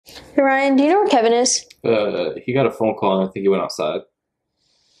Hey Ryan, do you know where Kevin is? He got a phone call and I think he went outside.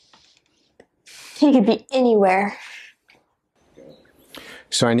 He could be anywhere.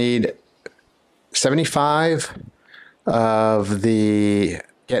 So I need 75 of the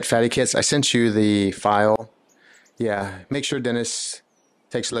Get Fatty kits. I sent you the file. Yeah, make sure Dennis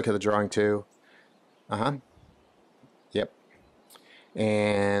takes a look at the drawing too. Uh-huh. Yep.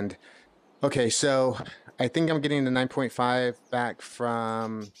 And okay, so I think I'm getting the 9.5 back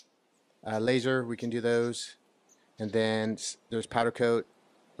from laser. We can do those. And then there's powder coat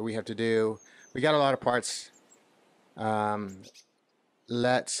that we have to do. We got a lot of parts.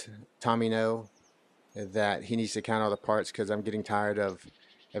 Let Tommy know that he needs to count all the parts because I'm getting tired of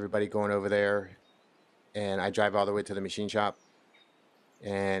everybody going over there and I drive all the way to the machine shop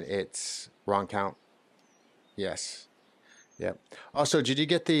and it's wrong count. Yes. Yep. Also, did you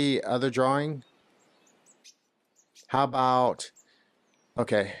get the other drawing? How about,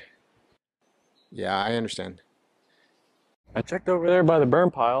 okay. Yeah, I understand. I checked over there by the burn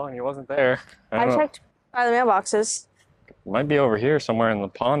pile and he wasn't there. I checked by the mailboxes. Might be over here somewhere in the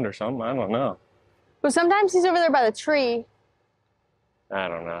pond or something. I don't know. But sometimes he's over there by the tree. I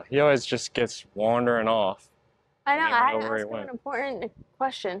don't know. He always just gets wandering off. I know, never I had know to where he ask him an went. important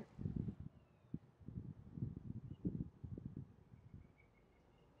question.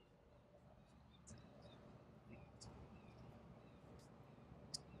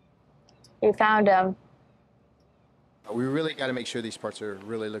 We found him. We really got to make sure these parts are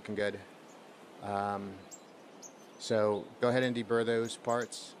really looking good. So go ahead and deburr those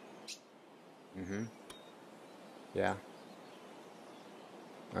parts. Mm-hmm. Yeah.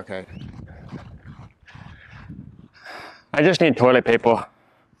 Okay. I just need toilet paper.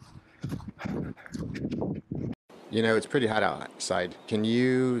 You know, it's pretty hot outside. Can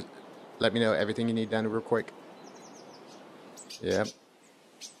you let me know everything you need done real quick? Yep.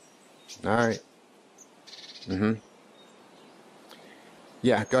 All right. Mm-hmm.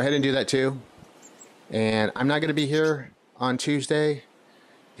 Yeah, go ahead and do that too. And I'm not going to be here on Tuesday.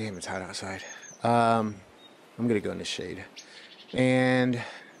 Damn, it's hot outside. I'm going to go in the shade. And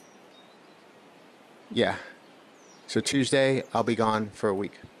yeah. So Tuesday, I'll be gone for a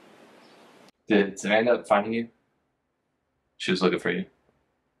week. Did Savannah end up finding you? She was looking for you.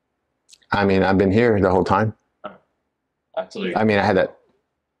 I mean, I've been here the whole time. I told her. I mean, I had that.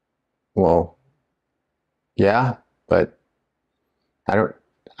 Well, yeah, but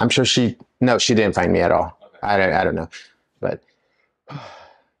I'm sure no, she didn't find me at all. Okay. I don't know. But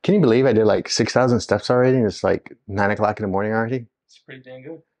can you believe I did like 6,000 steps already? And it's like 9 o'clock in the morning already. It's pretty dang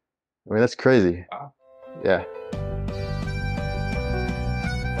good. I mean, that's crazy. Wow. Yeah.